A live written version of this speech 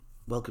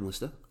welcome,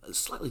 listener.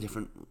 Slightly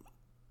different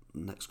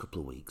next couple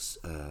of weeks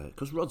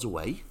because Rod's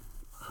away,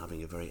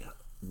 having a very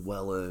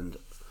well-earned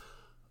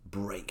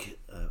break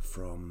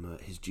from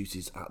his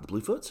duties at the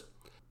Bluefoot.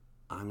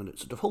 I'm going to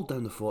sort of hold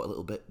down the fort a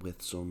little bit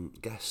with some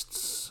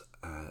guests.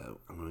 I'm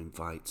going to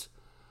invite,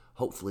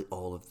 hopefully,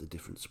 all of the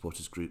different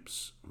supporters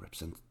groups,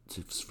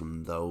 representatives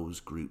from those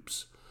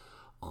groups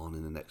on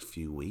in the next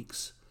few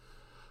weeks.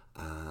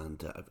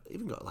 And I've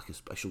even got like a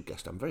special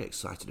guest I'm very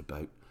excited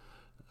about.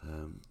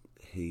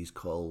 He's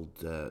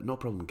called No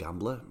Problem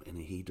Gambler,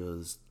 and he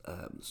does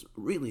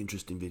really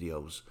interesting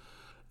videos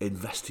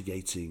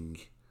investigating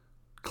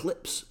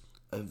clips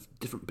of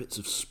different bits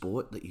of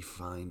sport that you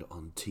find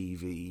on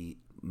TV,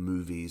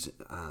 movies,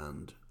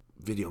 and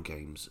video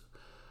games.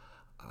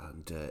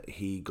 And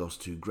he goes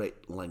to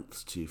great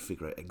lengths to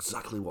figure out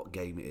exactly what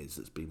game it is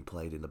that's being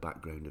played in the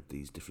background of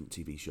these different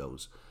TV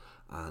shows.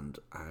 And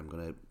I'm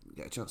going to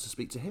get a chance to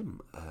speak to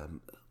him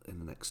in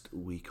the next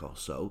week or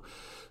so.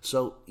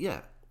 So,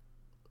 yeah,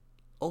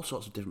 all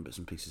sorts of different bits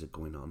and pieces are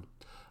going on.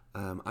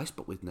 I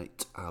spoke with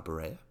Nate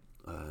Arborea,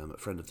 a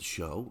friend of the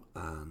show,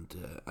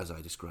 and as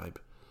I describe,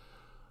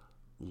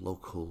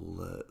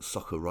 local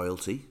soccer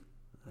royalty.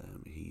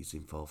 He's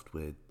involved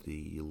with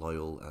the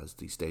Loyal as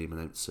the stadium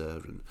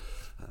announcer, and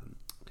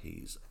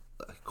he's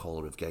a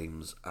caller of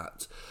games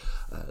at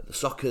the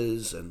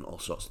Soccers and all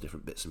sorts of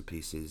different bits and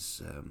pieces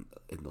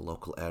in the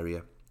local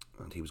area.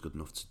 And he was good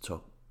enough to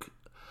talk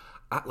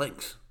at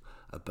length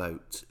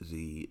about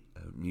the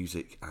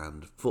music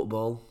and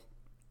football.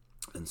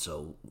 And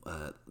so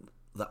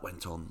that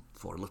went on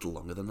for a little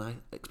longer than I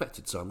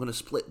expected. So I'm going to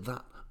split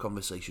that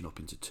conversation up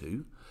into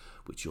two,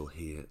 which you'll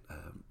hear,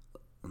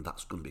 and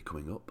that's going to be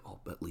coming up, or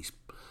at least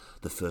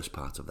the first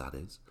part of that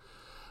is.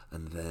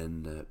 And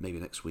then maybe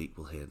next week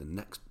we'll hear the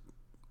next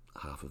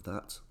half of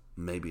that,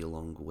 maybe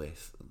along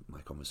with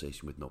my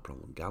conversation with No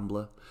Problem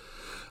Gambler.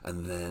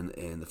 And then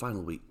in the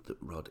final week that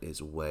Rod is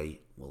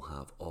away, we'll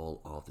have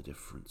all of the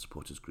different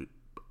supporters group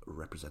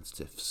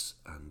representatives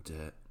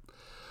and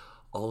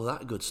all of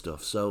that good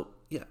stuff. So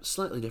yeah,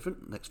 slightly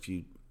different next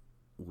few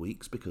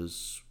weeks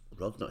because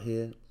Rod's not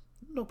here.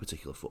 No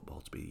particular football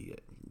to be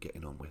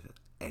getting on with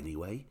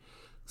anyway.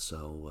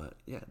 So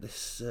yeah,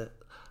 this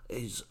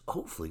is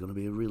hopefully going to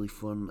be a really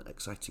fun,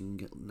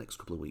 exciting next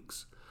couple of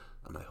weeks.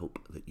 And I hope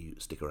that you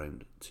stick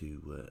around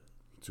to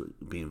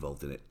be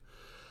involved in it.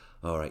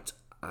 All right.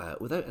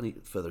 Without any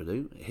further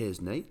ado, here's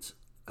Nate.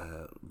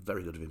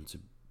 Very good of him to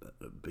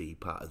be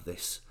part of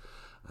this,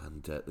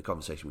 and the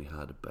conversation we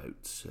had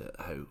about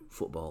how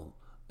football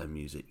and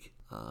music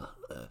are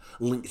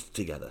linked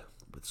together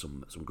with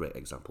some great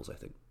examples, I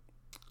think.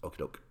 Okie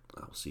doke.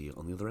 I'll see you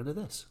on the other end of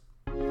this.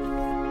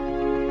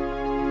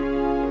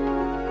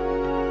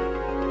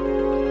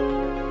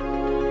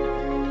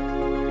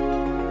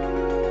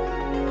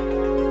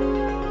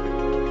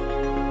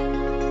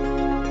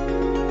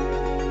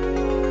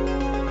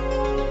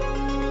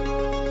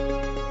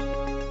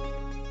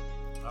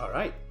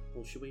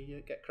 Should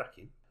we get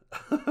cracking?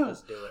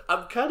 Let's do it.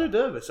 I'm kind of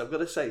nervous, I'm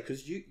going to say,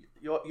 because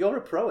you're a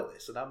pro at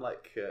this, and I'm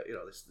like,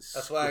 this.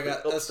 That's why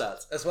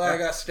I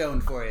got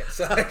stoned for you,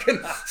 so I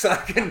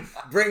can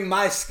bring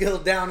my skill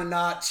down a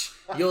notch.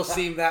 You'll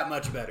seem that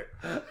much better.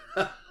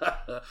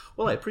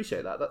 Well, I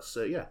appreciate that. That's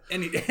yeah.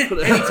 Anytime,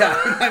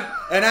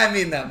 and I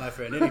mean that, my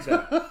friend.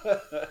 Anytime.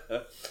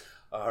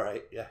 All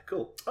right. Yeah.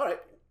 Cool. All right.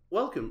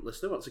 Welcome,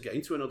 listener, once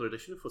again to another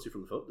edition of Footy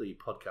from the Foot, the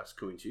podcast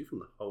coming to you from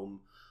the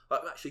home,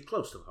 actually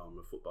close to the home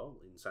of football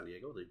in San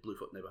Diego, the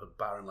Bluefoot Neighborhood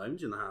Bar and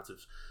Lounge in the heart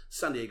of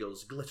San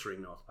Diego's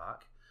glittering North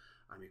Park.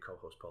 I'm your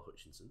co-host, Paul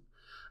Hutchinson.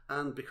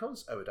 And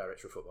because our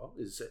director of football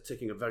is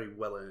taking a very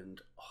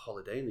well-earned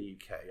holiday in the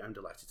UK, I'm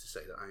delighted to say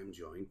that I am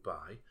joined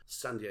by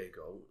San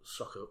Diego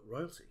soccer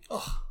royalty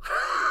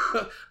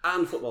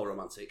and football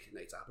romantic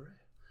Nate Arborea.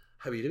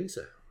 How are you doing,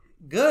 sir?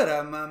 Good.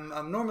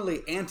 I'm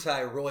normally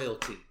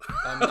anti-royalty.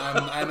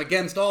 I'm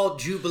against all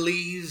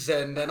jubilees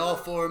and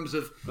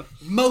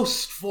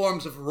most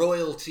forms of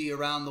royalty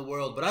around the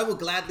world. But I will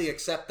gladly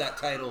accept that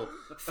title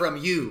from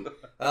you,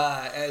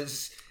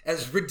 as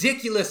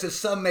ridiculous as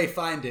some may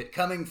find it,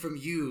 coming from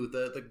you,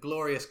 the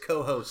glorious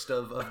co-host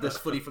of this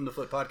Footy from the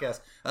Foot podcast.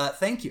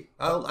 Thank you.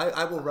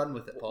 I will run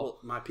with it, Paul. Well,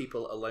 my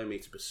people allow me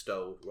to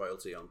bestow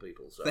royalty on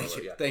people. So thank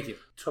you. Yeah, thank you.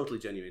 Totally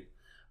genuine.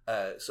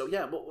 So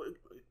yeah, but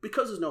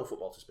because there's no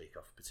football to speak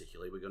of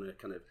particularly, we're going to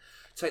kind of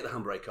take the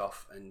handbrake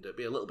off and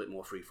be a little bit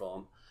more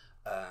freeform.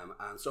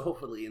 And so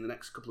hopefully in the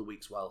next couple of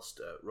weeks whilst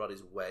Rod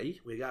is away,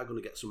 we are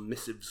going to get some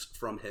missives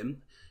from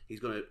him.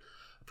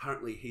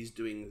 Apparently he's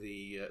doing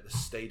the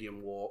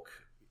stadium walk,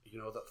 you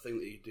know, that thing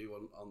that you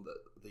do on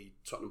the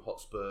Tottenham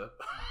Hotspur.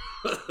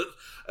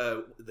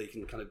 They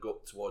can kind of go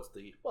up towards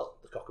the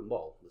cock and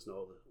ball. There's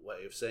no other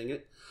way of saying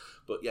it.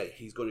 But yeah,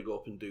 he's going to go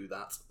up and do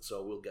that.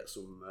 So we'll get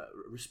some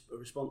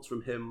response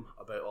from him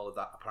about all of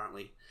that,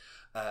 apparently.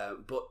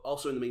 But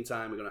also in the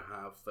meantime, we're going to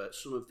have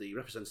some of the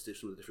representatives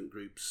from the different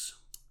groups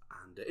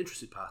and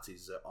interested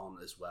parties on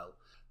as well.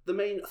 the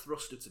main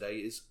thrust of today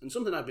is, and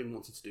something I've been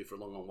wanting to do for a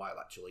long, long while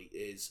actually,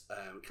 is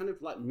kind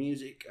of like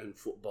music and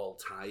football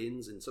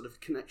tie-ins and sort of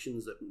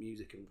connections that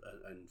music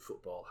and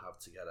football have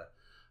together.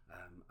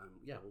 And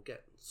yeah, we'll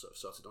get sort of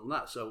sorted on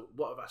that. So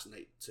what I've asked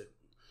Nate to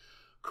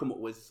come up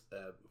with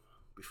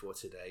before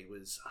today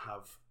was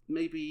have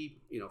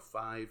maybe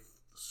 5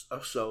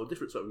 or so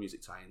different sort of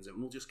music tie-ins, and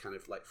we'll just kind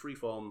of like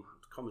freeform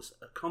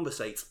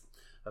conversate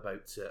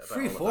about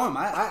freeform.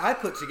 I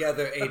put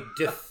together a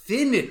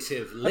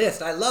definitive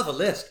list. I love a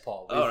list,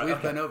 Paul.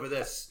 We've been over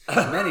this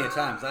many a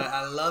times.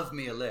 I love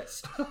me a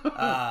list.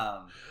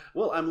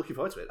 Well, I'm looking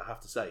forward to it, I have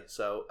to say.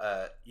 So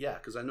yeah,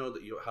 because I know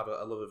that you have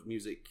a love of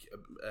music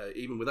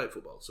even without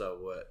football.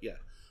 So yeah,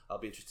 I'll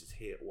be interested to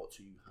hear what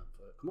you have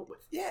come up with.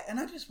 Yeah, and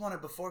I just want to,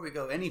 before we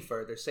go any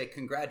further, say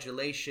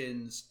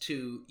congratulations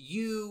to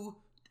you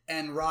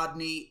and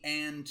Rodney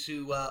and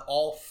to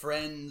all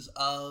friends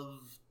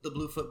of the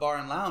Bluefoot Bar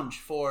and Lounge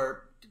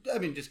for,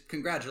 just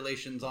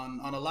congratulations on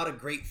a lot of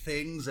great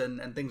things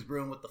and things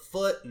brewing with the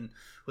foot and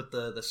with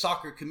the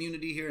soccer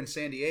community here in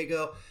San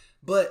Diego.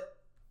 But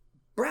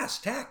brass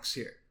tacks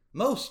here.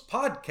 Most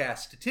podcasts,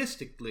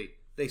 statistically,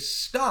 they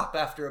stop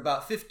after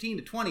about 15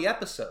 to 20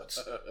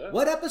 episodes.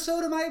 What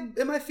episode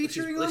am I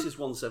featuring on? This is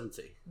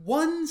 170.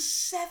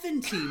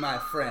 170, my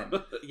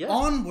friend. Yeah.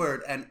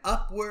 Onward and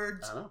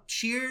upwards.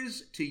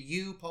 Cheers to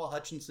you, Paul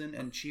Hutchinson,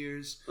 and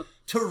cheers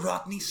to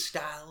Rodney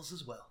Styles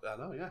as well. I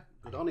know, yeah.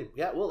 Good on him.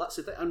 Yeah, well, that's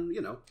it. And,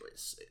 it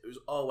was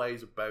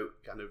always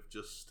about kind of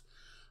just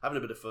having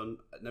a bit of fun,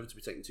 never to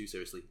be taken too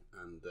seriously.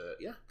 And,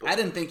 yeah. I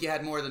didn't think you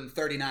had more than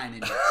 39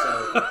 in you,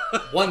 so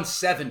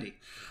 170.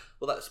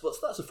 Well,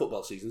 that's a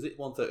football season, is it?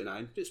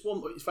 139. It's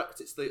one. In fact,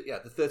 it's the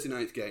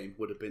 39th game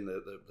would have been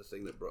the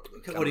thing that brought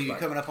the. What are you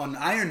coming up on?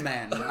 Iron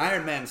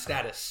Man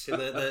status.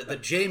 The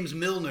James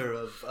Milner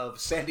of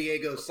San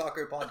Diego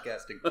soccer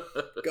podcasting.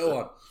 Go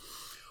on.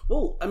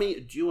 Well,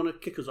 do you want to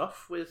kick us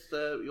off with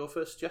your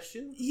first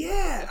suggestion?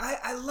 Yeah,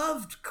 I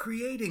loved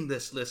creating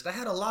this list. I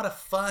had a lot of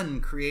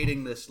fun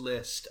creating this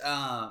list,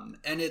 and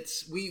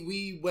it's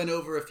we went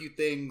over a few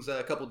things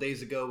a couple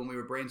days ago when we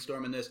were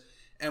brainstorming this.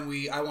 And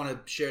I want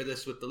to share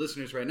this with the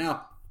listeners right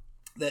now,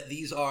 that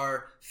these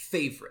are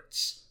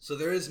favorites. So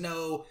there is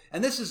no,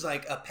 and this is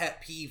like a pet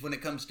peeve when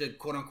it comes to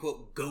quote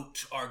unquote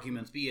GOAT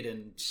arguments, be it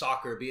in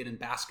soccer, be it in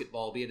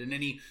basketball, be it in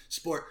any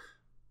sport.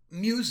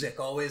 Music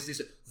always,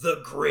 these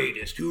the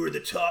greatest, who are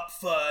the top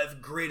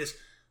 5 greatest.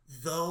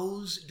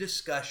 Those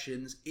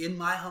discussions, in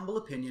my humble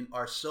opinion,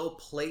 are so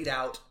played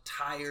out,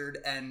 tired,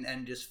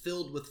 and just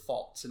filled with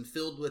faults and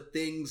filled with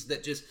things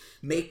that just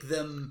make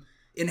them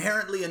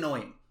inherently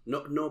annoying.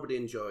 Nobody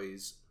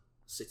enjoys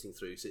sitting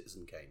through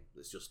Citizen Kane.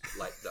 It's just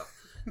like that,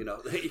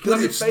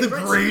 But it's the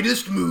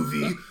greatest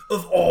movie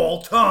of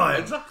all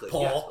time. Exactly,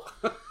 Paul.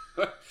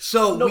 Yeah.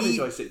 So nobody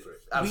enjoys sitting through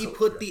it. Absolutely, we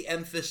put the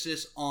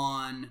emphasis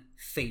on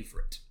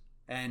favorite,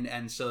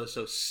 and so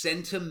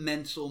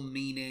sentimental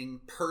meaning,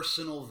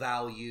 personal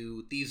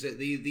value. These are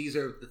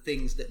the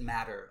things that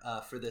matter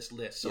for this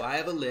list. So I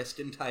have a list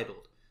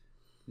entitled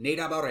Nate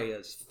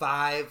Abarea's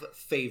 5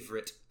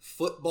 favorite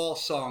football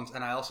songs,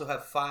 and I also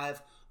have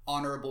 5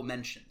 honorable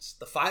mentions.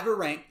 The 5 are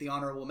ranked. The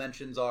honorable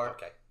mentions are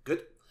okay.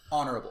 Good.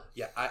 Honorable.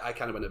 Yeah, I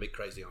kind of went a bit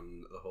crazy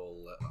on the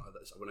whole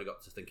when I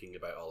got to thinking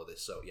about all of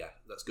this. So yeah,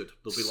 that's good.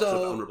 There'll be lots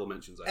of honorable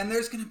mentions. And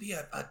there's going to be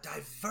a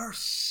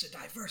diverse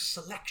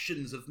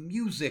selections of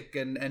music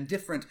and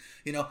different.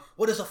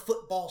 What does a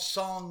football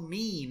song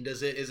mean?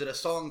 Is it a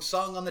song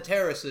sung on the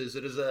terraces?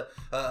 Is it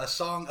a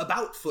song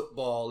about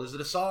football? Is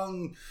it a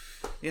song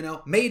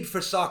made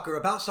for soccer,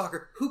 about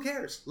soccer? Who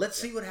cares? Let's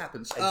see what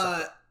happens.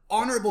 Exactly.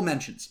 Honorable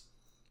mentions.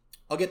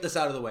 I'll get this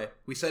out of the way.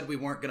 We said you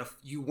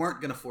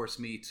weren't gonna force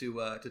me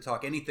to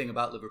talk anything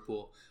about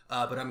Liverpool,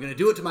 but I'm gonna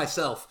do it to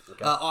myself.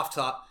 Okay. Off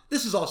top,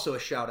 this is also a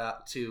shout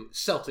out to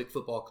Celtic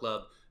Football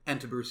Club and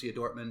to Borussia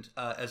Dortmund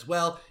as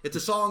well. It's a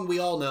song we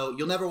all know.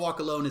 "You'll Never Walk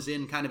Alone" is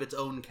in kind of its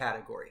own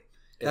category.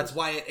 That's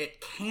why it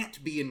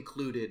can't be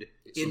included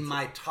in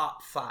my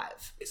top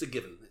 5. It's a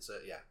given.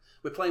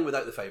 We're playing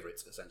without the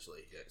favourites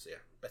essentially.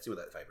 Betting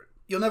without the favourite.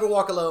 "You'll Never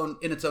Walk Alone"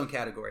 in its own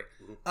category.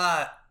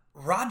 Mm-hmm.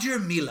 Roger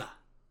Mila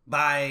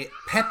by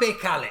Pepe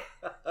Kalle.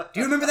 Do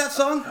you remember that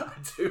song? I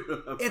do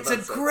remember. It's a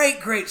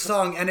great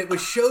song, and it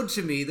was showed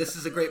to me. This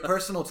is a great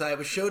personal tie. It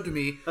was showed to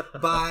me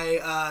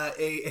by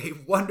a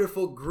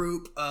wonderful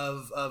group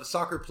of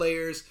soccer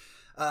players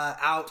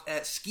out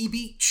at Ski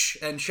Beach,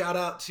 and shout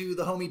out to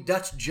the homie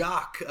Dutch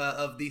Jock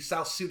of the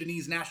South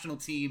Sudanese national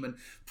team and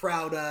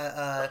proud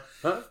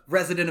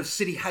resident of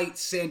City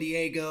Heights, San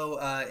Diego,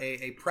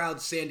 a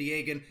proud San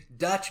Diegan.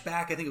 Dutch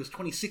back, I think it was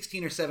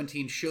 2016 or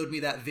 17, showed me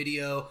that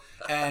video,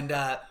 and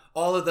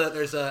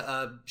there's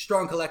a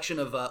strong collection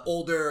of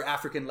older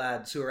African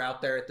lads who are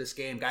out there at this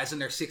game, guys in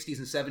their 60s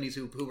and 70s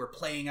who were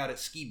playing out at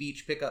Ski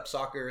Beach pickup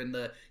soccer in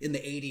the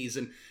 80s,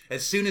 and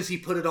as soon as he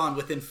put it on,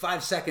 within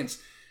 5 seconds,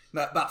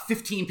 about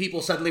 15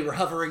 people suddenly were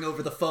hovering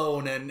over the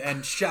phone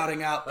and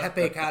shouting out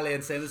Pepe Kalle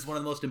and saying this is one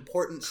of the most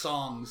important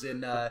songs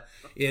in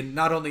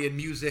not only in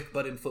music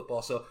but in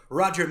football. So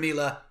Roger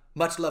Mila,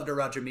 Much love to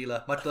Roger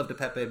Mila. Much love to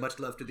Pepe. Much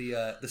love to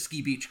the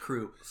Ski Beach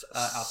crew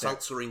out there.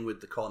 Seltzering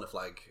with the corner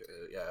flag.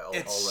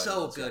 It's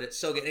so good. It's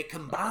so good. It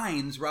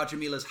combines Roger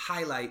Mila's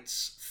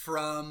highlights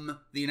from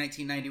the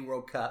 1990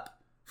 World Cup,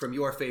 from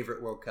your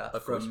favorite World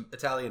Cup, from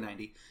Italia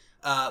 90,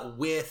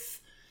 with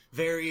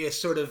various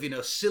sort of,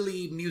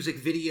 silly music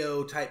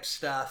video type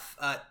stuff.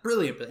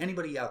 Brilliant. But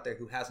anybody out there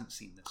who hasn't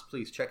seen this,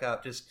 please check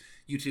out just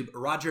YouTube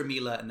Roger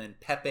Mila and then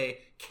Pepe,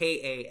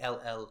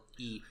 Kalle.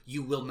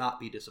 You will not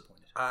be disappointed.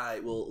 I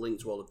will link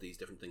to all of these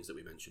different things that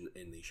we mentioned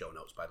in the show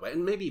notes, by the way,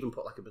 and maybe even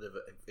put like a bit of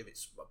if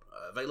it's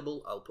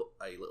available, I'll put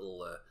a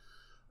little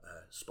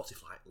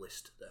Spotify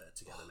list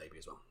together maybe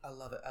as well. I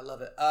love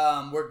it.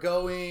 We're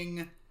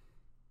going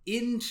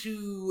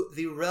into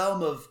the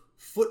realm of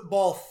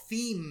football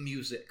theme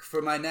music for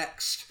my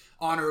next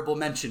honorable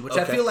mention, which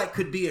I feel like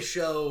could be a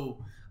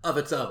show of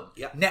its own.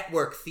 Yep.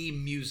 Network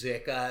theme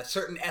music,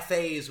 certain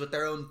FAs with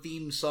their own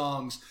theme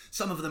songs.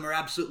 Some of them are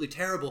absolutely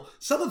terrible.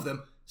 Some of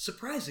them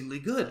surprisingly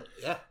good.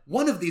 Yeah.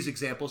 One of these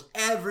examples,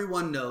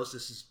 everyone knows,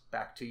 this is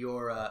back to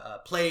your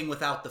playing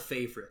without the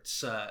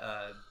favorites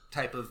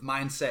type of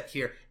mindset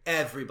here.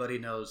 Everybody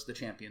knows the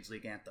Champions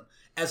League anthem.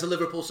 As a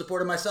Liverpool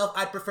supporter myself,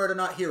 I'd prefer to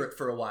not hear it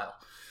for a while.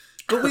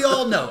 But we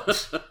all know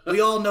it. We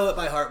all know it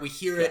by heart. We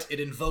hear it. It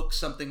invokes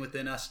something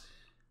within us.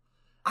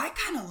 I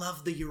kind of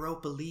love the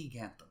Europa League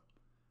anthem.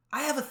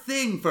 I have a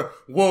thing for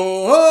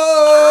whoa.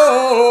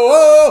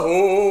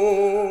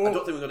 I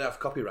don't think we're going to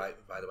have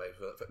copyright, by the way.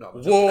 No,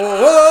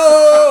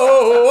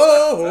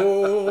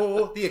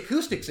 whoa. The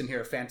acoustics in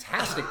here are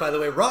fantastic, by the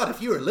way. Rod,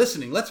 if you are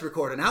listening, let's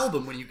record an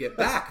album when you get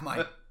back.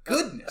 My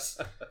goodness.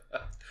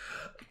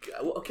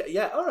 Okay,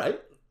 yeah, all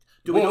right.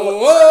 Do we know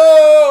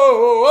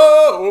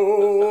whoa.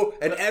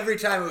 And every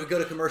time it would go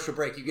to commercial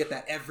break, you get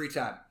that every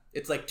time.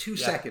 It's like 2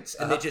 seconds,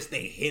 and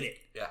they hit it.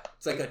 Yeah,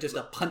 it's like just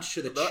a punch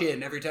to the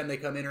chin every time they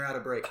come in or out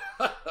of break.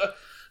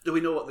 Do we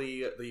know what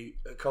the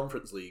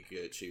Conference League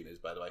tune is?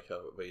 By the way,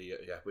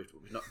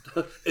 we're not.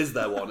 Is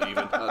there one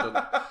even? I don't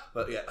know.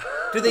 But yeah,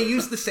 do they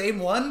use the same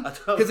one?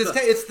 Because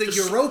it's the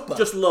Europa,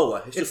 just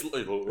lower. It's just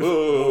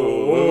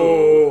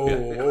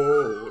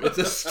It's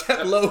a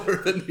step lower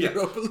than the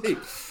Europa League.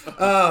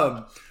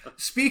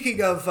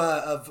 Speaking of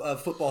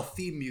football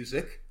theme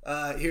music.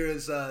 Here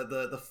is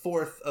the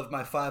fourth of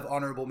my 5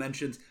 honorable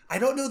mentions. I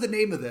don't know the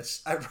name of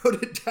this. I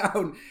wrote it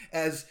down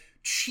as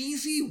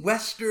cheesy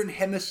Western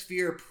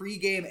Hemisphere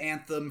pregame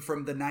anthem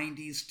from the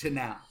 90s to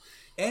now.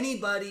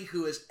 Anybody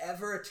who has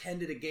ever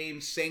attended a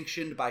game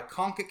sanctioned by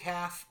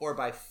CONCACAF or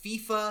by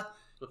FIFA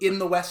in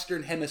the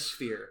Western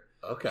Hemisphere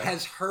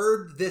has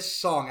heard this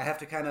song. I have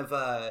to kind of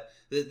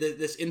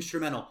this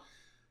instrumental.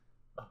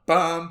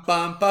 Bum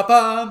bum ba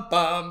bum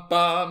bum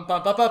bum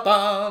bum ba ba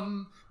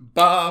bum.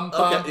 Bum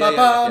bum ba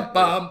bum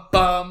bum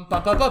bum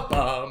bum ba bum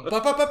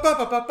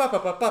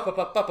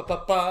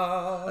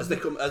bum as they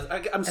come,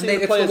 I'm seeing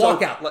the players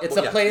walkout. It's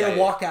a player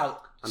walkout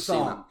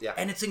song,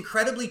 and it's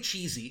incredibly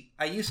cheesy.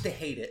 I used to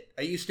hate it.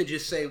 I used to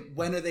just say,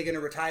 "When are they going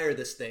to retire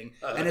this thing?"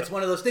 And it's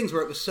one of those things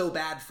where it was so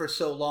bad for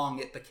so long,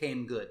 it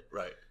became good.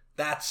 Right.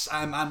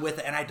 I'm with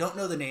it, and I don't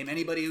know the name.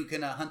 Anybody who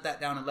can hunt that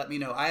down and let me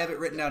know. I have it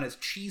written down as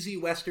cheesy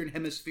Western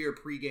Hemisphere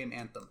pregame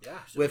anthem. Yeah,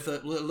 with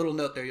a little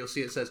note there, you'll see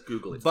it says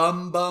Google it.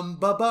 Bum bum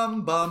ba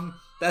bum bum.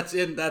 That's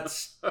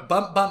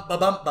bump bump ba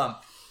bump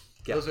bump.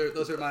 Yeah.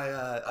 Those are my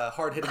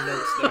hard hitting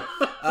notes there.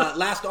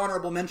 Last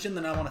honorable mention,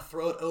 then I want to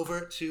throw it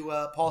over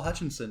to Paul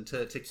Hutchinson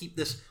to keep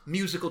this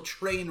musical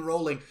train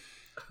rolling.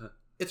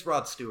 It's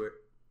Rod Stewart.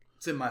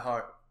 It's in my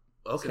heart.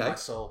 It's in my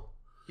soul.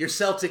 You're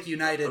Celtic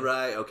United.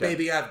 Right, okay.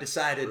 Baby, I've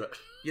decided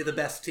you're the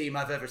best team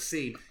I've ever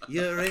seen.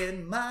 You're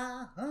in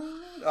my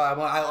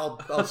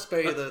heart. I'll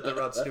spare you the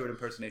Rod Stewart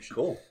impersonation.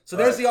 Cool. So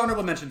there's the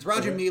honorable mentions.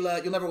 Roger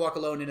Mila, You'll Never Walk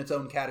Alone in its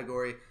own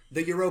category.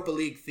 The Europa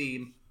League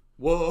theme.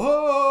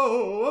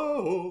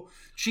 Whoa.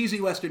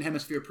 Cheesy Western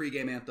Hemisphere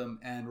pregame anthem.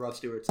 And Rod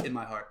Stewart's In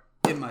My Heart,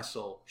 In My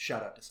Soul.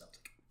 Shout out to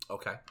Celtic.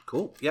 Okay,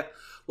 cool. Yeah.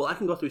 Well, I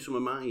can go through some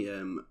of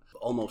my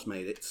almost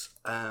made it.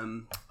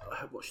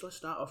 What should I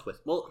start off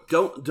with? Well,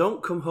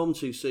 Don't Come Home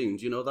Too Soon.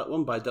 Do you know that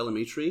one by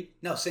Delamitri?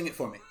 No, sing it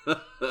for me,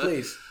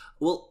 please.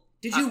 Well,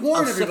 did you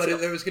warn everybody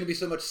there was going to be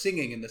so much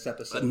singing in this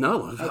episode?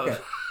 No. Okay.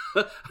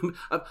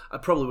 I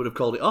probably would have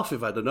called it off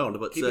if I'd have known.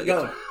 But keep it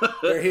going.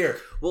 They're here.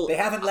 Well, they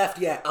haven't left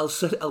yet. I'll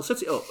set it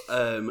up.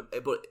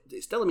 But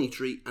it's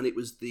Delamitri, and it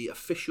was the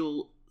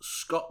official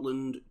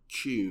Scotland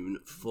tune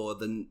for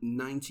the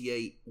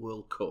 '98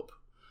 World Cup.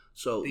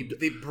 So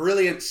the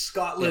brilliant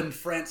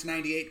Scotland-France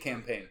 '98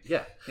 campaign.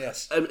 Yeah.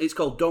 Yes. It's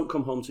called "Don't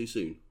Come Home Too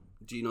Soon."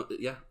 Do you know?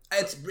 Yeah.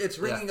 It's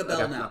ringing a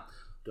bell now. No.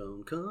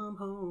 Don't come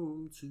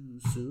home too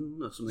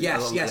soon or something.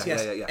 Yes.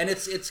 Yeah. And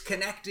it's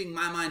connecting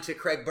my mind to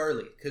Craig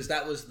Burley, because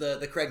that was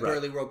the Craig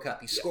Burley World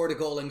Cup. He scored a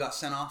goal and got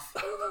sent off.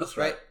 That's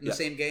right. In the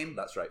same game.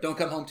 That's right. Don't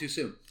come home too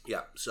soon.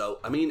 Yeah. So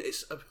I mean,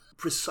 it's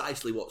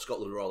precisely what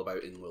Scotland are all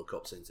about in World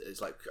Cups.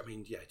 It's like, I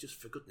mean,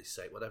 just for goodness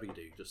sake, whatever you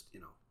do, just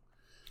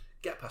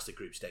get past the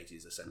group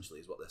stages, essentially,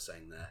 is what they're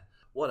saying there.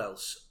 What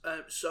else?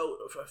 So,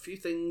 for a few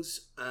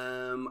things,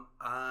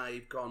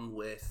 I've gone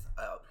with,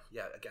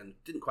 again,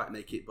 didn't quite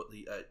make it, but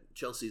the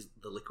Chelsea's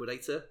The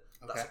Liquidator.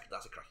 Okay.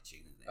 That's a cracking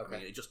tune, isn't it? Okay. I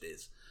mean, it just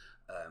is.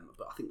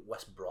 But I think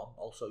West Brom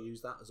also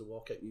used that as a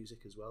walkout music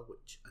as well,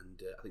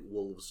 I think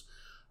Wolves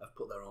have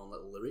put their own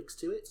little lyrics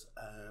to it.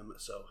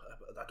 So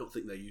I don't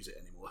think they use it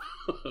anymore.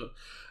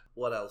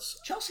 What else?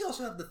 Chelsea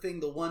also have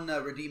the one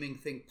redeeming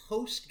thing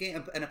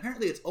post-game, and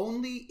apparently it's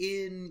only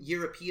in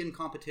European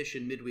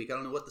competition midweek. I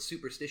don't know what the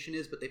superstition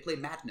is, but they play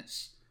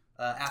Madness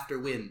after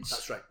wins.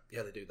 That's right.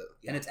 Yeah, they do that.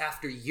 Yeah. And it's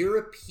after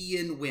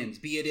European wins,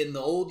 be it in the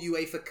old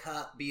UEFA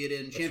Cup, be it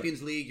in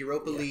Champions League,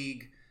 Europa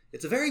League.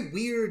 It's a very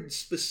weird,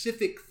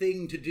 specific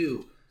thing to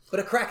do,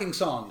 but a cracking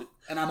song,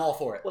 and I'm all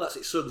for it. Well, that's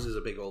it. Suggs is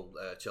a big old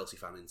Chelsea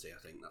fan, isn't he? I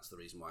think that's the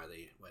reason why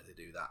they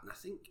do that. And I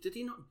think, did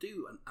he not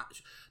do an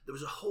actual... There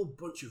was a whole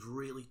bunch of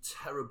really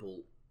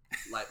terrible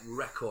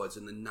records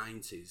in the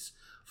 90s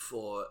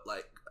for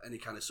any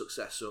kind of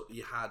success. So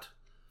you had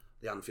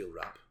the Anfield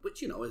Rap, which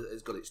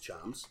has got its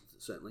charms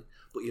certainly,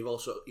 but you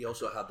also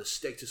had the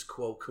Status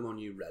Quo "Come On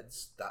You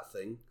Reds," that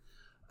thing.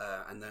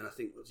 And then I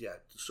think,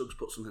 Suggs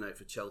put something out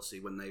for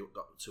Chelsea when they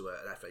got to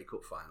an FA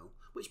Cup final,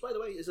 which, by the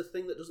way, is a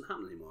thing that doesn't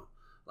happen anymore.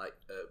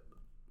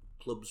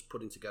 Clubs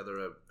putting together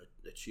a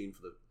tune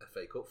for the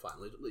FA Cup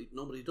final.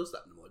 Nobody does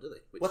that anymore, do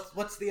they?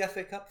 What's the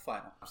FA Cup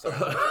final?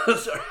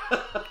 Sorry.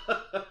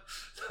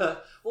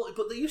 Well,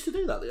 but they used to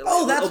do that.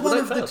 That's one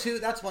of the two.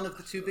 That's one of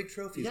the two big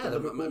trophies. Yeah,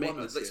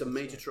 it's a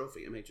major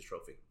trophy.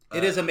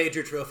 It is a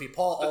major trophy.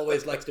 Paul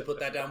always likes to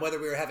put that down. Whether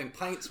we were having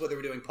pints, whether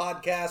we're doing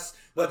podcasts,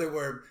 whether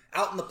we're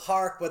out in the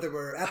park, whether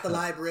we're at the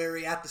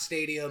library, at the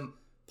stadium,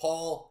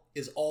 Paul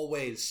is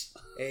always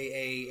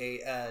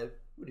an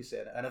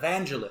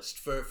evangelist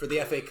for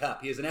the FA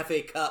Cup. He is an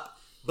FA Cup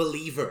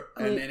believer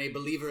and a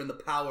believer in the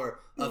power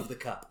of the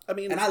cup.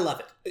 And I love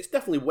it. It's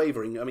definitely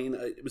wavering.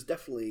 It was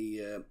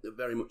definitely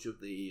very much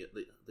of the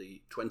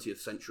 20th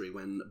century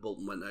when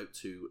Bolton went out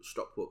to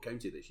Stockport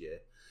County this year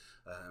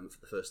for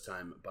the first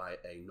time by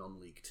a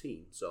non-league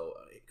team. So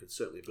it could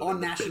certainly have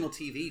on national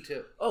TV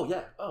too. Oh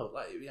yeah,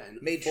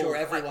 made sure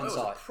everyone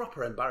saw it.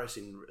 Proper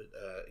embarrassing.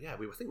 I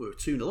think we were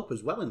 2-0 up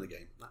as well in the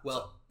game.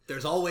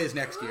 There's always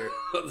next year.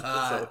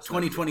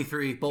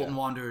 2023 Bolton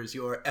Wanderers,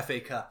 your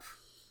FA Cup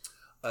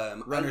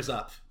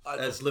runners-up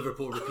as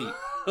Liverpool repeat,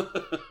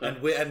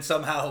 and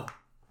somehow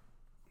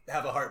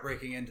have a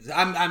heartbreaking end.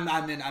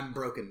 I'm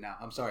broken now.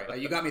 I'm sorry.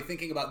 You got me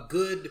thinking about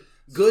good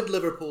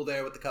Liverpool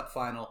there with the cup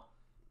final,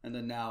 and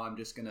then now I'm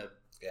just gonna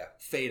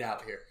fade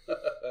out here.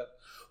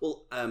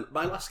 Well,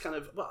 my last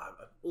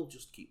we'll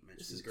just keep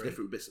mentioning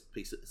different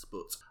pieces,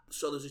 but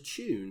so there's a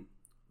tune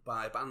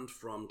by a band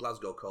from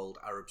Glasgow called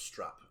Arab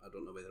Strap. I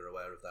don't know whether you're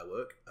aware of their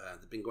work.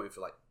 They've been going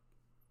for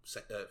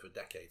for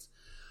decades.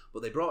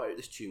 But they brought out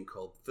this tune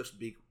called First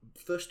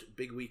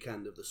Big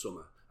Weekend of the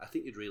Summer. I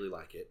think you'd really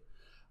like it.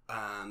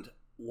 And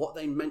what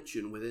they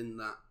mention within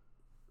that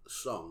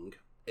song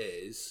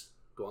is...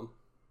 Go on.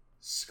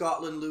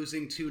 Scotland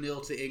losing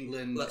 2-0 to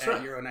England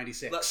at Euro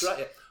 96. That's right,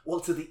 yeah.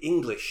 Well, to the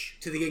English.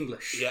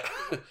 Yeah.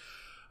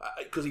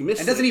 Because he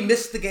missed And doesn't he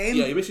miss the game?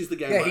 Yeah, he misses the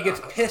game. Yeah, he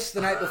gets pissed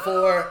the night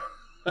before...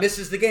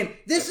 misses the game.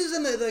 This is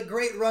in the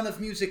great run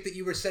of music that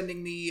you were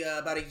sending me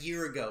about a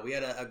year ago. We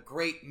had a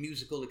great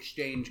musical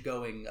exchange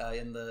going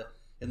in the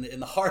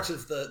heart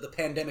of the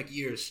pandemic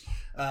years,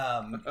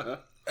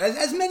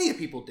 as many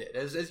people did.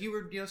 As you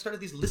were started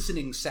these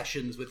listening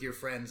sessions with your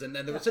friends, and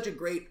there was such a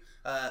great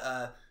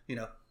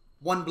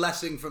one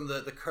blessing from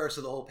the curse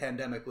of the whole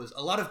pandemic was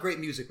a lot of great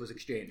music was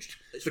exchanged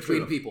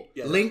between people.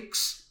 Yeah.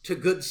 Links to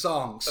good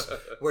songs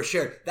were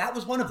shared. That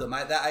was one of them.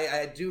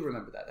 I do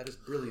remember that. That is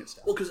brilliant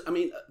stuff. Well, because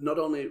not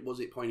only was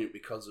it poignant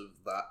because of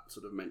that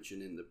sort of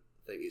mention in the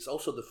thing, it's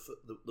also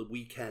the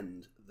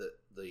weekend that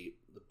the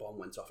bomb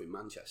went off in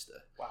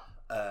Manchester. Wow.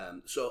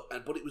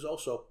 But it was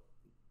also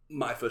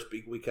my first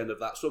big weekend of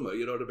that summer.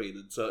 You know what I mean?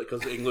 And so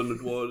because England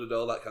had won and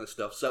all that kind of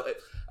stuff. So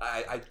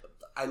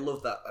I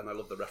love that, and I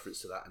love the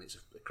reference to that, and it's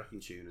a cracking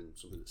tune and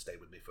something that stayed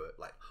with me for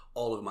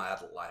all of my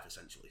adult life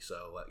essentially.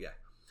 So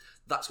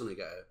that's going to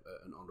get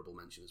an honourable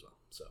mention as well.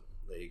 So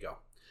there you go.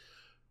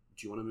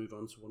 Do you want to move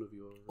on to one of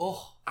your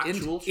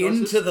actual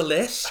choices? Into the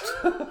list?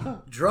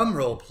 Drum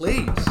roll,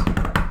 please.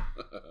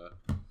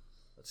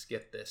 Let's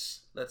get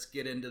this. Let's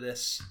get into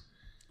this.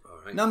 All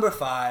right. Number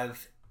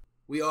 5.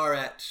 We are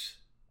at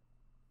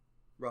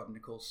Rodney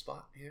Nicole's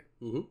spot here.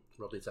 Mm-hmm.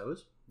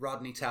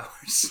 Rodney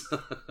Towers.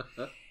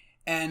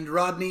 And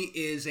Rodney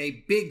is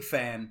a big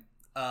fan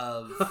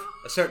of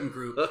a certain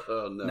group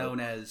known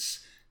as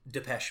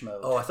Depeche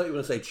Mode. Oh, I thought you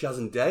were going to say Chaz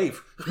and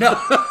Dave. No.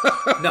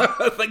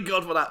 Thank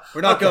God for that.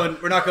 We're not going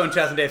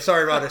Chaz and Dave.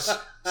 Sorry, Rodders.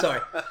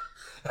 Sorry.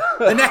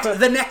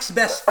 The next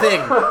best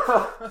thing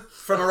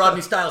from a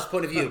Rodney Styles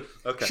point of view,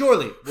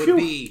 surely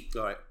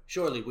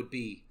would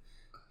be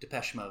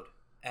Depeche Mode,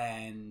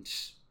 and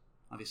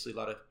obviously a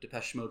lot of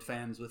Depeche Mode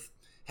fans with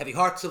heavy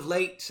hearts of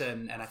late,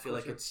 and I feel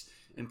like it's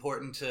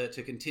important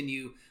to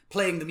continue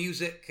playing the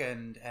music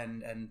and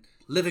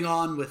living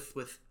on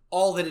with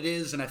all that it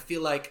is, and I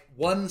feel like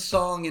one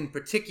song in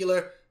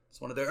particular,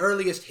 it's one of their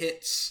earliest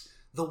hits.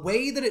 The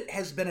way that it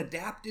has been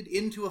adapted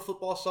into a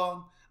football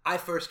song, I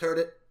first heard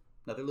it,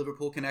 another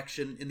Liverpool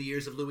connection, in the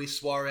years of Luis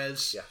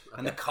Suarez,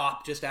 and the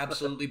Cop just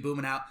absolutely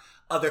booming out.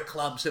 Other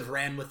clubs have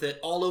ran with it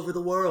all over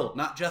the world,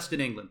 not just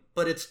in England,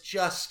 but it's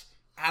just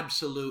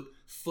absolute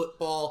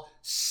football,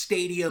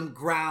 stadium,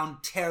 ground,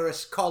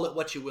 terrace, call it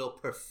what you will,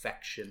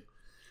 perfection.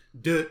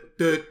 40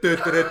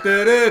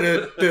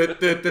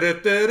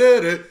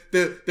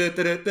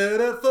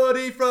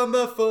 from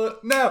the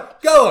foot. Now,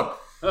 go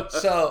on.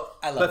 So,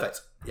 I love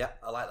Perfect. Yeah,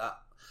 I like that.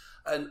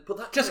 But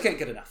that just can't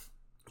get enough.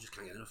 Just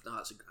can't get enough. No,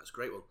 that's a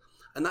great one.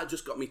 And that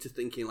just got me to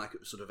thinking like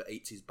sort of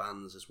 80s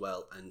bands as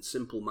well, and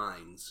Simple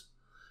Minds.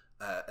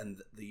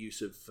 And the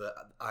use of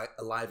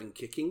Alive and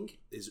Kicking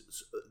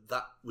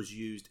that was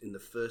used in the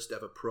first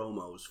ever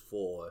promos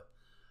for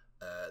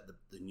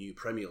the new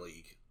Premier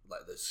League,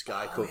 like the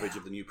Sky coverage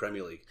of the new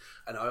Premier League.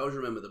 And I always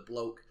remember the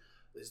bloke,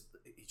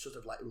 he sort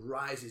of like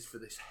rises for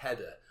this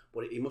header,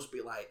 but he must be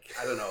like,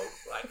 I don't know,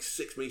 like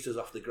 6 meters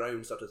off the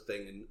ground sort of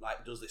thing, and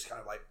like does this kind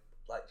of like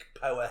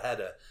power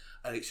header,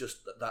 and it's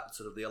just that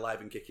sort of the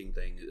Alive and Kicking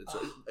thing.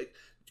 It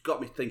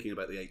got me thinking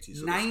about the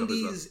 80s.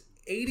 90s.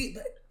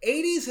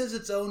 80s has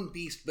its own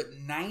beast, but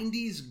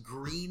 90s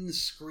green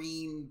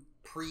screen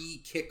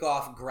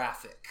pre-kickoff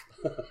graphic.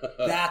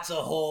 That's a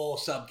whole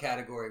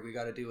subcategory we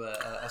got to do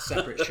a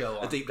separate show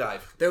on. A deep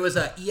dive. There was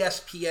a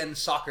ESPN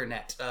Soccer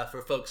Net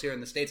for folks here in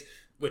the States,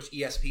 which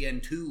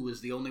ESPN2 was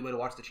the only way to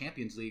watch the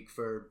Champions League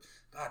for,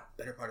 God,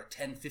 better part of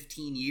 10,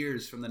 15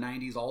 years, from the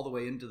 90s all the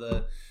way into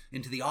the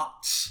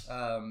aughts.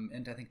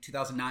 And I think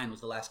 2009 was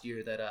the last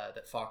year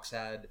that Fox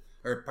had,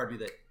 or pardon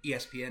me, that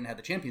ESPN had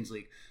the Champions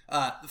League.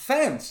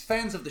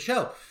 Fans of the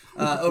show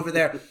over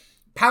there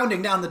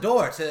pounding down the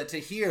door to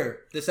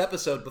hear this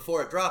episode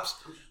before it drops.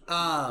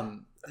 The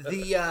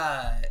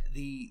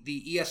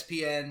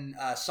ESPN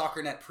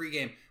SoccerNet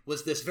pregame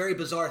was this very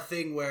bizarre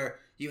thing where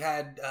you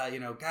had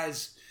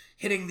guys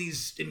hitting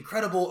these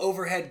incredible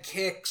overhead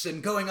kicks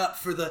and going up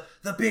for the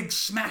big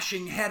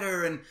smashing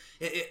header, and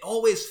it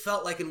always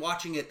felt like in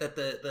watching it that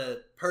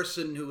the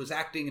person who was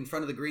acting in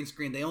front of the green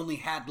screen, they only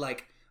had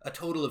like a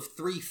total of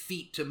 3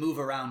 feet to move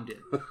around in.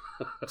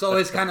 It's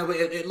always kind of,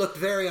 it looked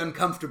very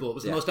uncomfortable. It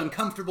was the most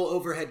uncomfortable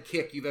overhead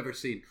kick you've ever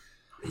seen.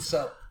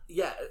 So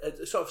yeah,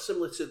 it's sort of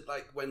similar to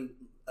like when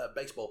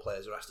baseball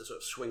players are asked to sort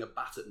of swing a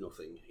bat at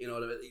nothing. You know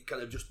what I mean? It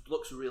kind of just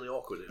looks really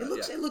awkward. It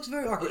looks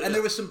very awkward. And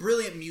there was some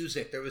brilliant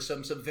music. There was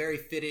some very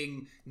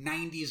fitting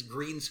 90s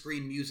green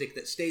screen music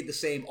that stayed the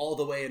same all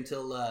the way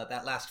until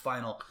that last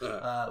final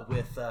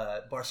with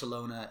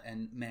Barcelona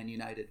and Man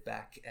United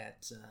back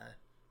at...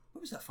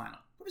 what was that final?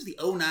 What was the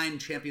 2009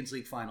 Champions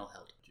League final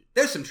held?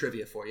 There's some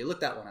trivia for you. Look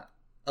that one up.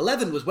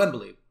 11 was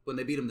Wembley when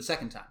they beat them the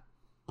second time.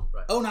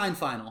 Right. 2009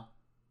 final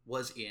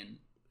was in...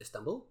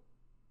 Istanbul?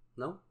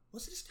 No?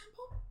 Was it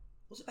Istanbul?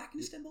 Was it back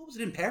in Istanbul? Was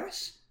it in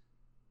Paris?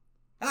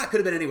 It could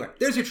have been anywhere.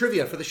 There's your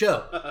trivia for the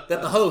show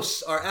that the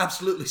hosts are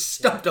absolutely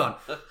stumped on.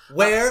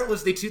 Where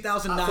was the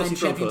 2009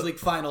 Champions League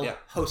final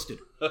hosted?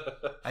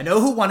 I know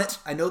who won it.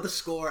 I know the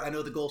score. I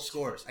know the goal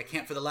scorers. I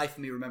can't for the life of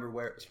me remember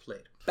where it was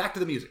played. Back to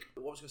the music.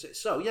 What was I going to say?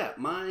 So, yeah,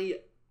 my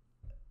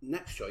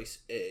next choice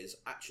is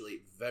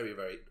actually very,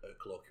 very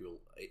colloquial.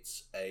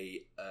 It's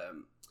a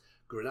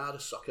Granada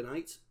Soccer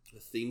Night, the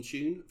theme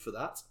tune for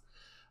that.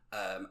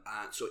 And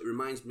so it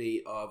reminds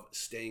me of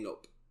staying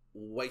up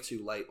way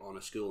too late on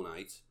a school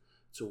night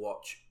to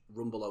watch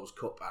Rumbelows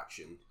Cup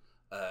action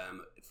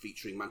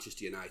featuring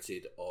Manchester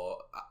United or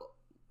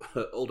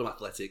Oldham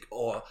Athletic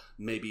or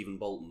maybe even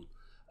Bolton.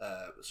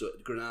 So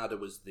Granada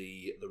was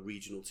the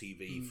regional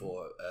TV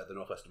for the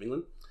northwest of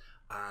England,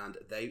 and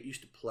they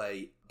used to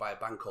play by a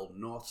band called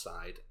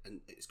Northside, and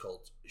it's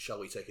called Shall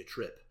We Take a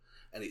Trip,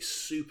 and it's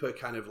super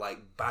kind of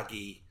like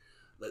baggy,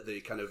 like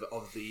the kind of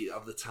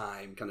the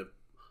time kind of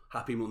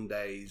Happy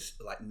Mondays,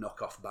 like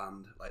knockoff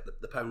band, like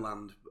the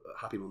Poundland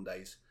Happy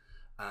Mondays.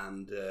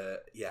 And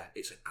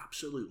it's an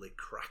absolutely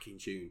cracking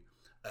tune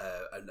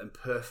and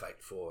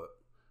perfect for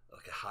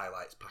like a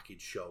highlights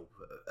package show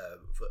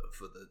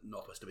for the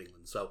northwest of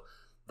England. So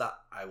that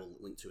I will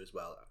link to as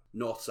well.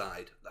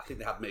 Northside, I think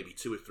they had maybe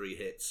 2 or 3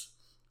 hits.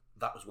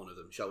 That was one of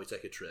them. Shall We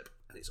Take a Trip?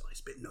 And it's a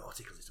bit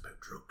naughty because it's about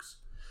drugs.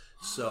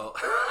 So,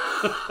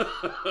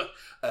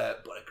 but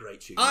a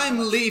great tune. I'm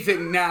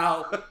leaving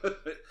now.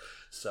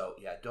 So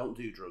yeah, don't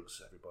do drugs,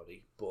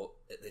 everybody. But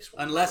at this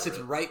one, unless it's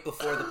right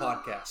before the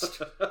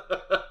podcast,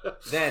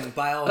 then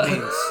by all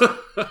means.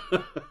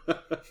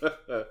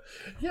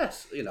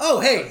 Yes, you know. Oh,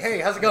 hey,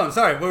 how's it going?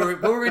 Sorry,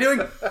 what were we doing?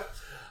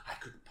 I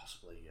couldn't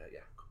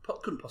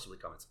possibly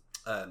comment.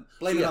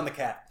 Blame it on the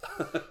cat.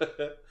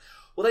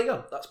 Well, there you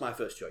go. That's my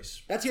first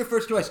choice. That's your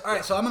first choice. All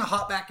right, so I'm going to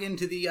hop back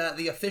into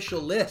the official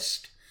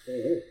list.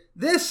 Mm-hmm.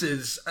 This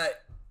is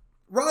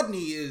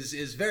Rodney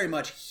is very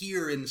much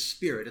here in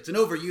spirit. It's an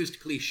overused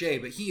cliche,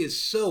 but he is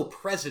so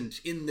present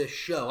in this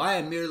show. I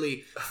am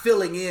merely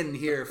filling in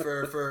here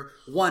for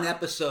one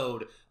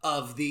episode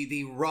of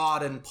the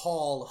Rod and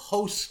Paul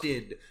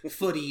hosted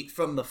Footy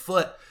from the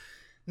Foot.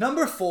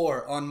 Number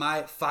 4 on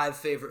my 5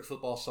 favorite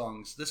football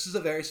songs. This is a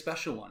very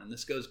special one, and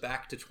this goes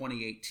back to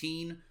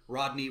 2018.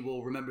 Rodney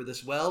will remember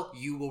this well.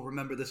 You will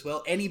remember this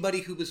well. Anybody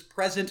who was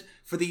present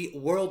for the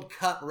World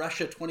Cup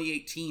Russia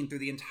 2018 through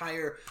the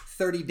entire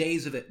 30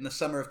 days of it in the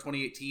summer of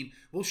 2018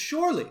 will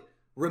surely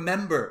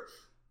remember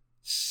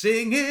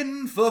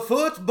singing for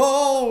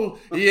football.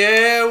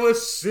 Yeah, we're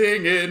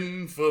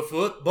singing for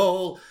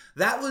football.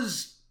 That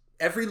was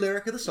every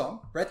lyric of the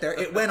song right there.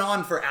 It went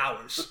on for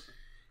hours.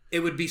 It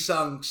would be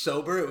sung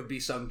sober, it would be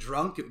sung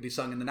drunk, it would be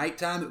sung in the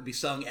nighttime, it would be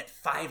sung at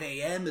 5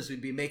 a.m. as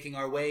we'd be making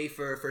our way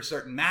for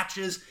certain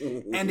matches.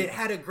 And it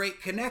had a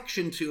great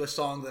connection to a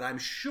song that I'm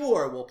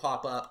sure will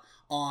pop up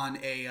on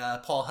a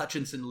Paul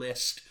Hutchinson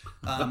list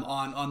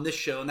on this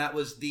show, and that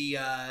was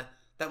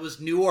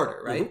New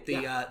Order, right?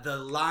 Mm-hmm. The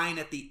line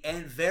at the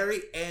end,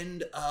 very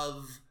end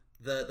of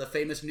the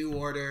famous New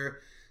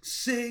Order,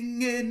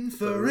 singing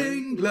for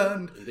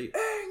England. Indeed.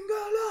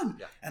 England.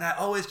 Yeah. And I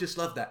always just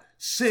loved that.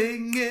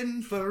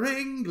 Singing for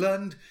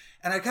England.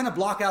 And I kind of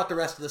block out the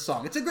rest of the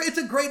song. It's a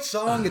great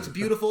song. It's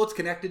beautiful. It's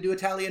connected to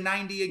Italia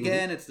 90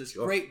 again. Mm-hmm. It's this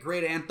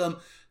great anthem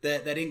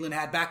that England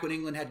had back when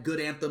England had good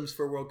anthems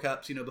for World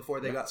Cups, before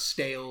they got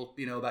stale,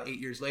 about 8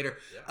 years later.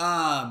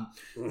 Yeah.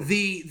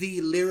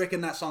 The lyric in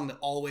that song that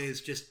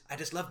I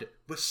just loved it.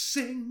 We're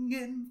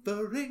singing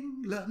for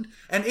England.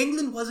 And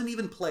England wasn't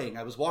even playing.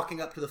 I was walking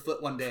up to the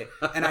foot one day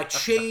and I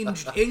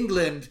changed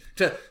England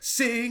to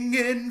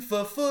singing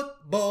for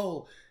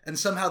football. And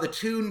somehow the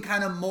tune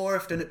kind of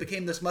morphed and it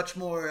became this much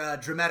more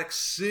dramatic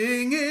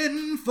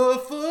singing for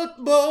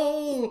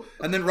football.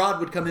 And then Rod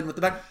would come in with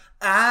the back.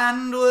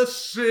 And we're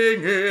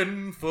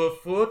singing for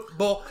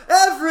football.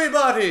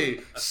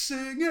 Everybody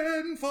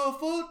singing for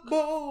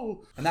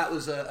football. And that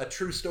was a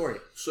true story.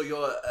 So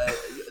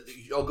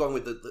you're going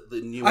with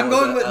the new. I'm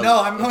going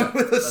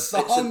with a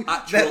song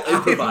that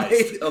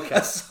improvised.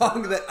 A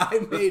song that I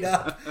made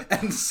up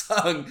and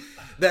sung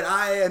that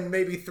I and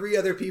maybe 3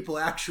 other people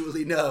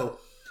actually know.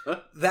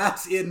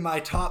 That's in my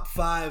top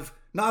 5,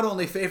 not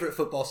only favorite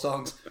football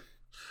songs.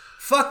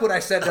 Fuck what I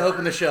said to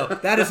open the show.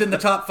 That is in the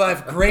top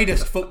 5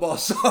 greatest football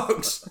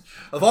songs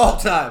of all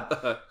time.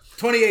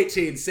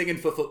 2018, singing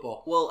for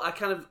football. Well,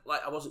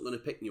 I wasn't going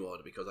to pick New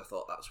Order because I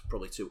thought that's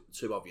probably too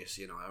obvious.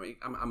 I mean,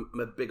 I'm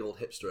a big old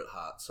hipster at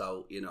heart,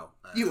 so you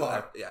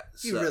are. Yeah,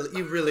 you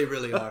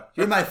really are.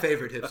 You're my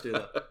favorite hipster,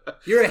 though.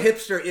 You're a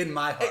hipster in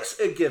my heart. It's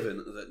a given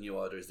that New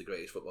Order is the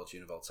greatest football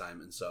tune of all time,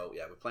 and so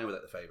yeah, we're playing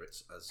without the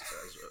favourites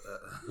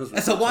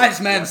as a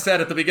wise man said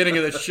at the beginning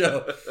of this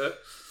show.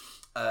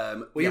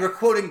 You were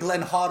quoting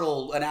Glenn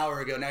Hoddle an hour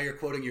ago. Now you're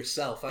quoting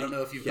yourself. I don't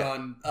know if you've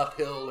gone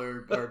uphill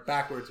or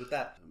backwards with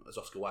that. As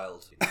Oscar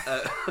Wilde.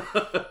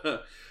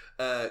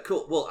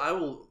 Cool. Well,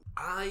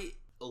 I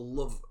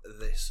love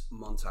this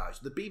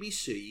montage. The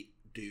BBC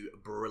do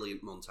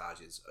brilliant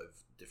montages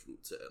of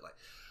different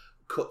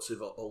cuts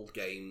of old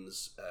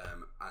games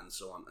and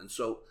so on. And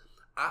so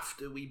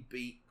after we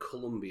beat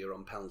Colombia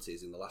on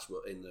penalties in the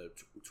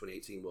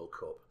 2018 World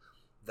Cup,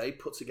 they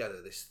put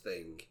together this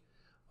thing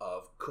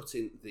of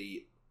cutting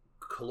the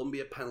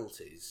Colombia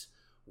penalties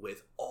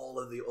with all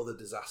of the other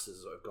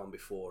disasters that have gone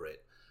before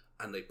it,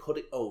 and they put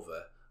it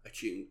over a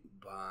tune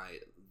by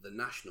The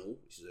National,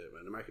 which is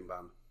an American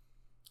band,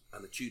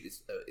 and the tune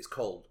is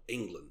called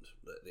England,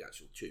 the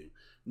actual tune.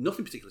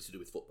 Nothing particularly to do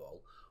with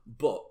football,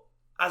 but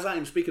as I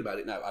am speaking about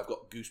it now, I've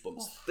got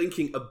goosebumps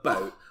thinking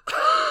about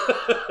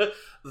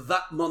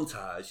that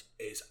montage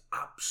is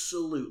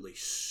absolutely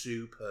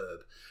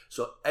superb.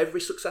 So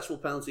every successful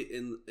penalty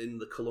in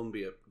the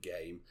Colombia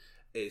game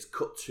is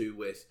cut to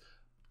with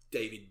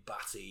David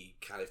Batty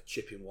kind of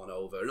chipping one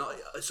over.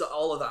 So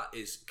all of that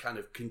is kind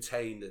of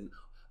contained, and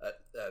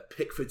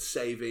Pickford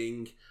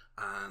saving,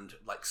 and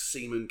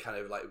Seaman kind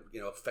of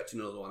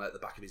affecting another one out the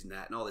back of his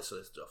net and all this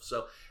sort of stuff.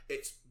 So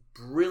it's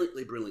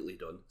brilliantly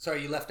done.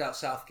 Sorry, you left out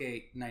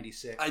Southgate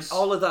 96.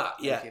 All of that,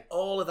 yeah.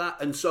 All of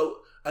that.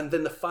 And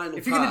then the final part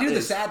if you're going to do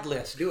the sad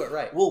list, do it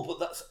right. Well, but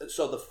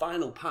the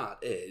final part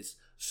is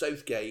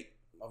Southgate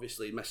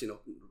obviously messing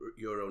up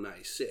Euro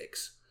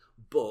 96,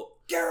 but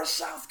Gareth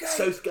Southgate!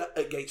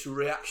 Southgate's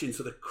reaction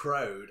to the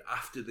crowd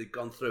after they'd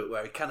gone through it,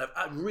 where he kind of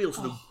a real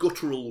sort of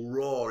guttural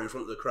roar in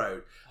front of the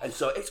crowd. And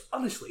so it's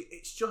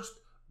just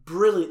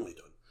brilliantly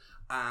done.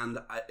 And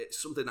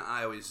it's something that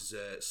I always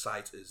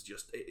cite as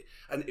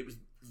and it was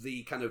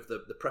the kind of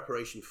the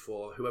preparation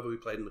for whoever we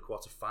played in the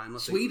quarter-final.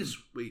 Sweden,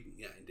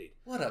 yeah, indeed.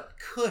 What a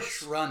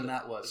cush run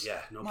that was. Yeah,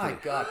 no My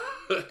God.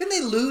 Didn't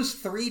they lose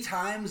 3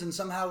 times and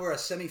somehow were a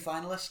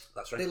semi-finalist?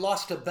 That's right. They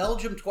lost to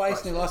Belgium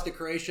twice, and they lost to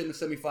Croatia in the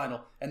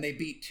semi-final. And they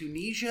beat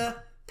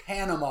Tunisia,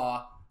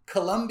 Panama,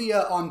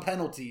 Colombia on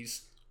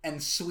penalties,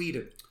 and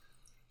Sweden.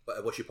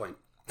 What's your point?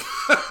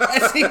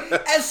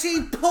 as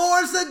he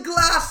pours a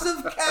glass of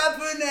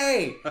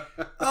Cabernet.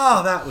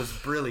 Oh, that was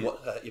brilliant.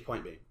 What your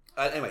point being?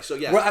 Anyway, so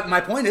yeah.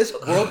 My point is,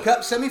 World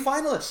Cup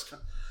semi-finalist.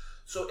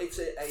 So it's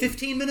a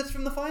 15 minutes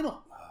from the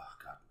final. Oh,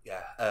 God.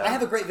 Yeah. I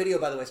have a great video,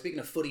 by the way, speaking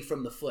of footy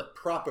from the foot,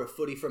 proper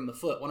footy from the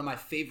foot. One of my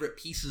favorite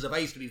pieces of... I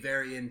used to be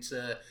very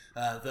into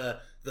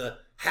the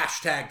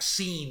hashtag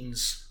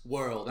scenes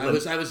world. I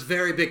was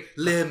very big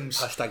limbs.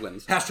 Hashtag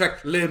limbs.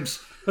 Hashtag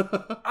limbs.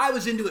 I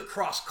was into it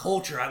cross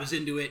culture. I was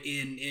into it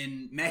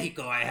in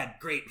Mexico. I had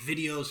great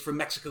videos from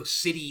Mexico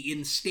City in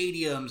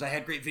stadiums. I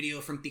had great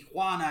video from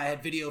Tijuana. I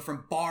had video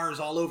from bars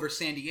all over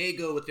San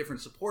Diego with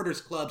different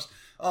supporters clubs.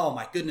 Oh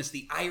my goodness,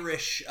 the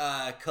Irish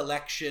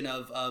collection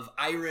of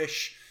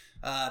Irish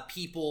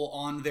people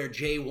on their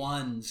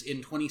J1s in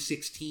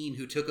 2016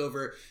 who took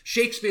over.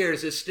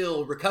 Shakespeare's is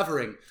still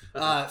recovering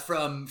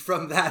from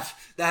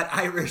that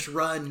Irish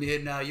run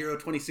in Euro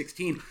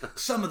 2016.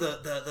 Some of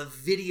the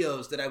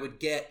videos that I would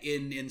get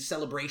in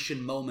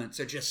celebration moments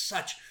are just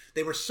such,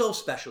 they were so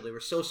special. They were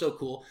so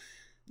cool.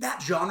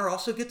 That genre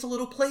also gets a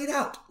little played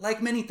out.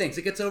 Like many things,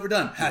 it gets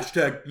overdone.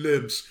 Hashtag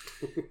libs.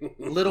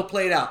 Little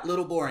played out,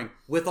 little boring.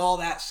 With all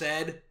that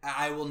said,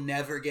 I will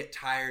never get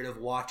tired of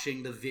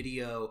watching the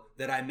video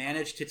that I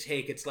managed to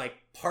take. It's like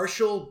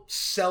partial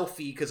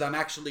selfie because I'm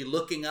actually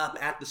looking up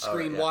at the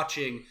screen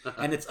watching,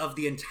 and it's of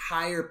the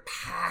entire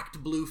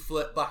packed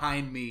Bluefoot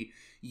behind me.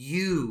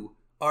 You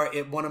are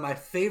in one of my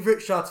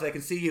favorite shots. If I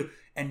can see you.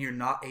 And you're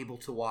not able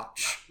to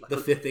watch the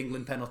 5th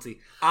England penalty.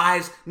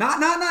 Eyes, not,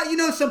 you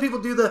know, some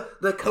people do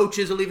the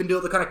coaches will even do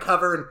it, the kind of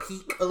cover and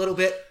peek a little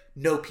bit.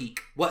 No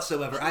peek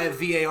whatsoever. I have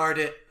VAR'd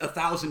it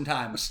 1,000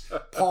 times.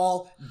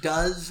 Paul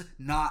does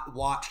not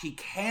watch. He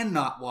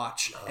cannot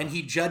watch. And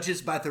he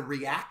judges by the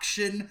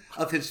reaction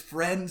of his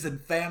friends and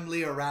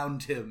family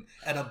around him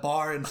at a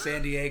bar in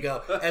San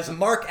Diego as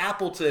Mark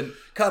Appleton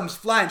comes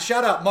flying.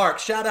 Shout out Mark.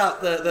 Shout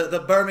out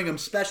the Birmingham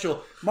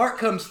special. Mark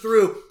comes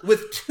through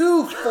with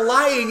 2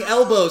 flying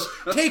elbows,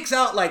 takes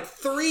out like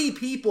 3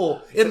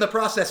 people in the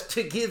process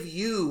to give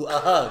you a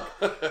hug.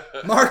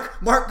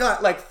 Mark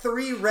got like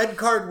 3 red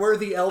card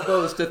worthy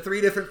elbows to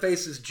 3 different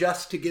faces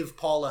just to give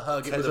Paul a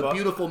hug. It was a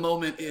beautiful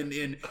moment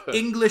in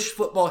English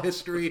football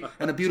history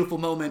and a beautiful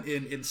moment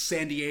in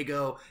San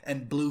Diego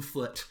and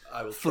Bluefoot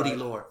footy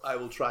lore. I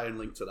will try and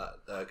link to that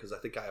because I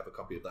think I have a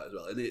copy of that as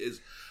well. And it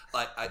is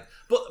like,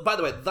 but by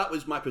the way, that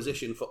was my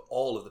position for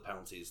all of the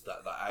penalties that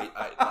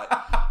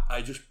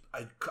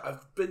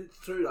I've been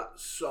through that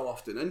so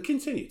often and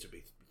continue to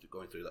be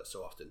going through that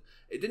so often.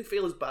 It didn't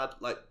feel as bad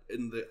like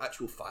in the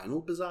actual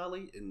final,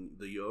 bizarrely, in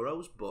the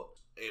Euros, but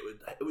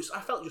it was. I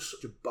felt just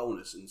such a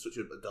bonus and such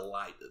a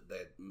delight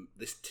that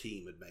this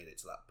team had made it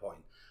to that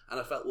point. And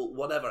I felt, well,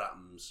 whatever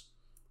happens,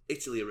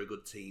 Italy are a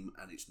good team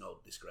and it's no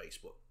disgrace.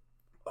 But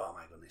oh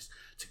my goodness,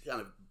 to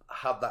kind of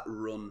have that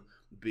run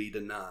be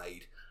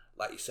denied,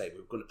 like you say, we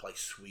were going to play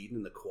Sweden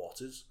in the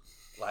quarters,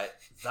 like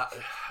that.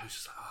 I was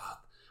just like,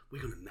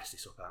 we're going to mess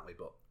this up, aren't we?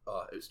 But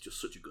it was just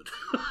such a good,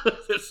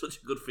 it's such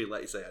a good feel.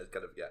 Like you say, I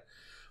kind of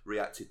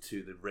reacted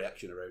to the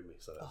reaction around me,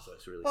 so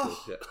it's really cool.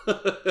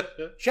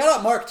 Yeah. Shout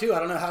out Mark too. I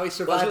don't know how he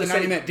survived the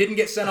 90 minute. Didn't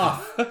get sent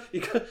off.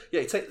 You can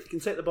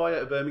take the boy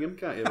out of Birmingham,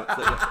 can't you?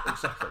 Yeah,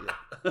 exactly.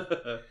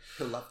 Yeah.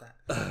 He'll love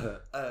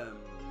that.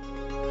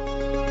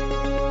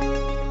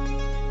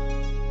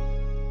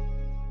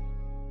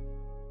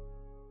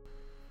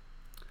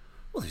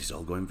 Well, this is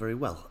all going very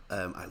well.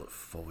 I look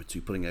forward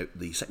to putting out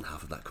the second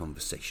half of that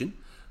conversation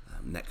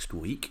next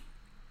week,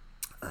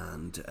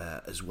 and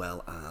as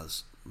well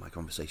as my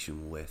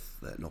conversation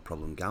with No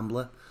Problem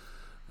Gambler,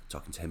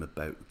 talking to him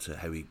about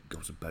how he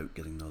goes about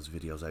getting those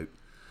videos out.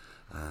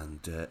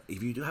 And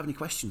if you do have any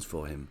questions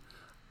for him,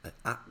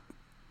 at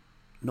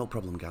No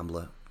Problem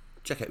Gambler,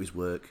 check out his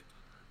work.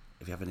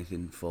 If you have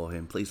anything for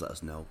him, please let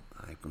us know.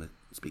 I'm going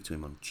to speak to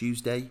him on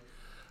Tuesday,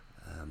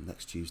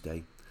 next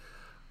Tuesday.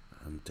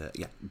 And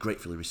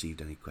gratefully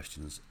received any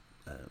questions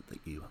that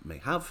you may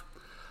have.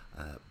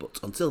 But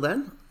until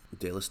then,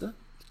 dear listener,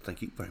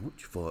 thank you very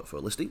much for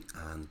listening,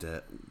 and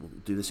we'll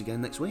do this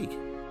again next week.